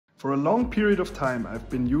For a long period of time I've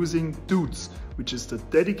been using DOODS, which is the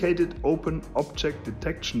dedicated open object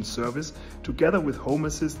detection service, together with Home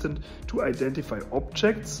Assistant to identify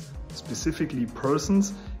objects, specifically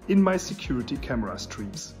persons, in my security camera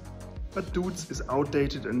streams. But DOODS is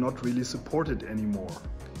outdated and not really supported anymore.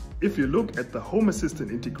 If you look at the Home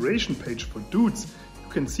Assistant integration page for DOODS,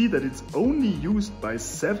 you can see that it's only used by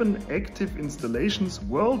 7 active installations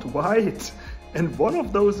worldwide. And one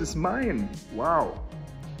of those is mine. Wow!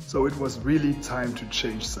 So it was really time to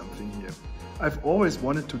change something here. I've always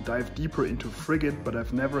wanted to dive deeper into Frigate, but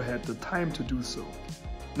I've never had the time to do so.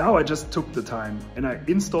 Now I just took the time and I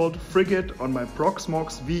installed Frigate on my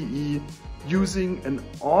Proxmox VE using an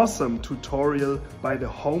awesome tutorial by the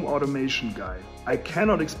home automation guy. I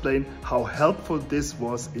cannot explain how helpful this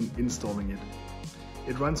was in installing it.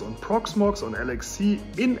 It runs on Proxmox on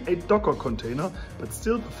LXC in a Docker container, but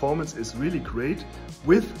still performance is really great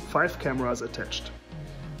with 5 cameras attached.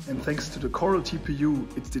 And thanks to the Coral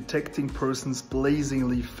TPU, it's detecting persons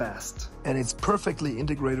blazingly fast. And it's perfectly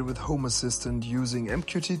integrated with Home Assistant using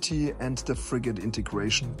MQTT and the Frigate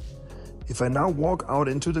integration. If I now walk out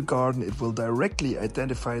into the garden, it will directly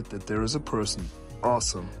identify that there is a person.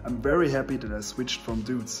 Awesome. I'm very happy that I switched from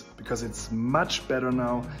DOODS because it's much better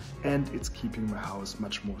now and it's keeping my house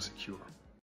much more secure.